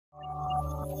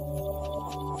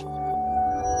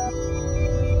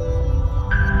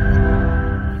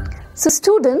So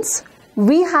students,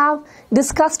 we have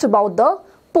discussed about the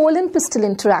pollen-pistil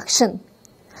interaction,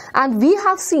 and we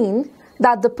have seen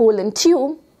that the pollen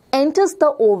tube enters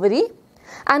the ovary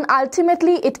and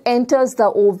ultimately it enters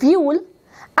the ovule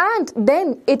and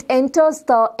then it enters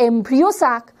the embryo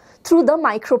sac through the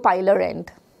micropylar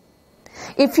end.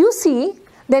 If you see,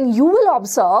 then you will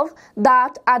observe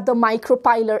that at the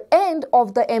micropylar end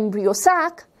of the embryo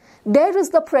sac, there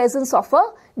is the presence of a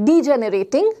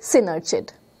degenerating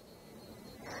synergid.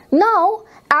 Now,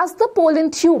 as the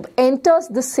pollen tube enters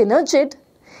the synergid,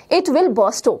 it will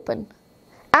burst open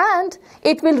and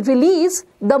it will release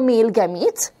the male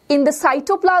gametes in the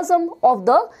cytoplasm of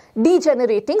the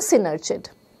degenerating synergid.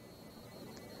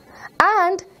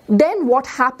 And then what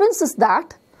happens is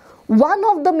that one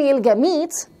of the male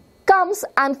gametes comes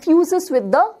and fuses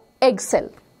with the egg cell.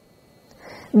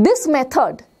 This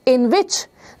method in which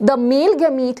the male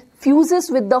gamete fuses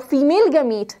with the female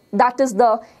gamete, that is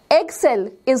the egg cell,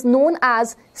 is known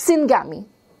as syngamy.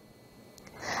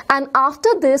 And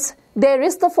after this, there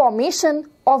is the formation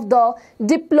of the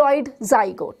diploid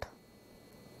zygote.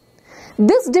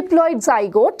 This diploid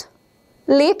zygote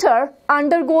later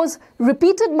undergoes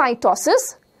repeated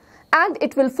mitosis and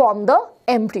it will form the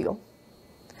embryo.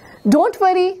 Don't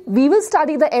worry, we will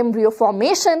study the embryo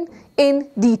formation in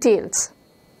details.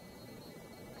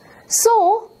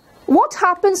 So, what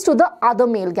happens to the other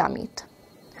male gamete?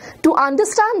 To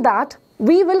understand that,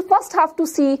 we will first have to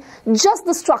see just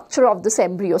the structure of this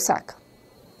embryo sac.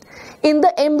 In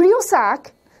the embryo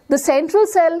sac, the central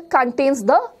cell contains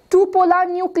the two polar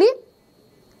nuclei.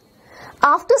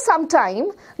 After some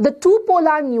time, the two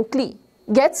polar nuclei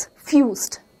gets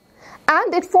fused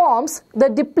and it forms the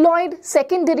diploid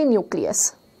secondary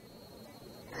nucleus.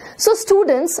 So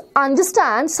students,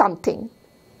 understand something.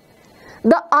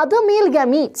 The other male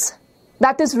gametes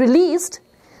that is released,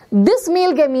 this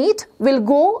male gamete will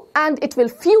go and it will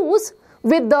fuse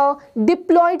with the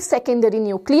diploid secondary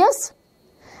nucleus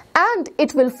and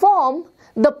it will form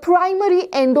the primary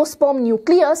endosperm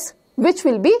nucleus, which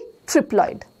will be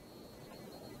triploid.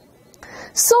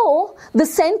 So, the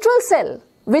central cell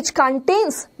which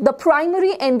contains the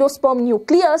primary endosperm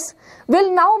nucleus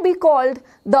will now be called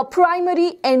the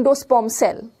primary endosperm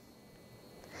cell.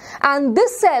 And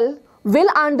this cell will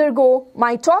undergo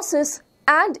mitosis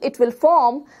and it will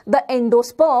form the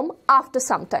endosperm after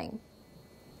some time.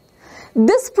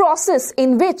 This process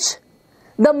in which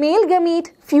the male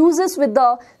gamete fuses with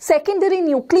the secondary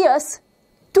nucleus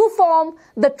to form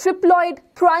the triploid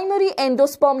primary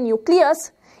endosperm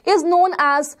nucleus is known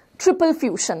as triple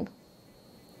fusion.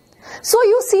 So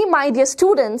you see, my dear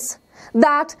students,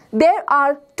 that there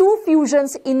are two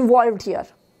fusions involved here.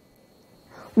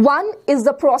 One is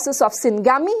the process of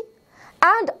syngamy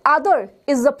and other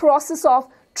is the process of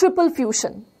triple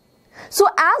fusion. So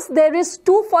as there is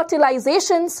two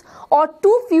fertilizations or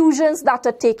two fusions that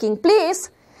are taking place,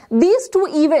 these two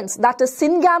events, that is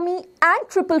syngamy and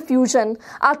triple fusion,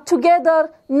 are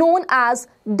together known as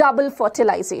double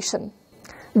fertilization.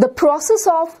 The process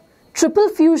of triple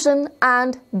fusion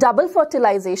and double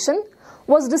fertilization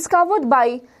was discovered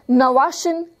by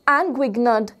Navashin and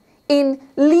Guignard in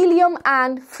Lilium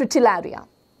and Fritillaria.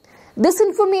 This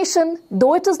information,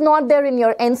 though it is not there in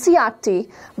your NCERT,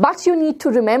 but you need to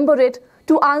remember it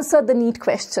to answer the NEET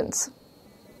questions.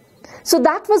 So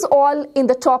that was all in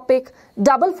the topic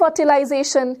double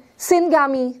fertilization,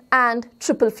 syngamy and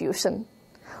triple fusion.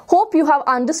 Hope you have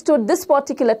understood this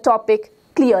particular topic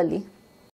clearly.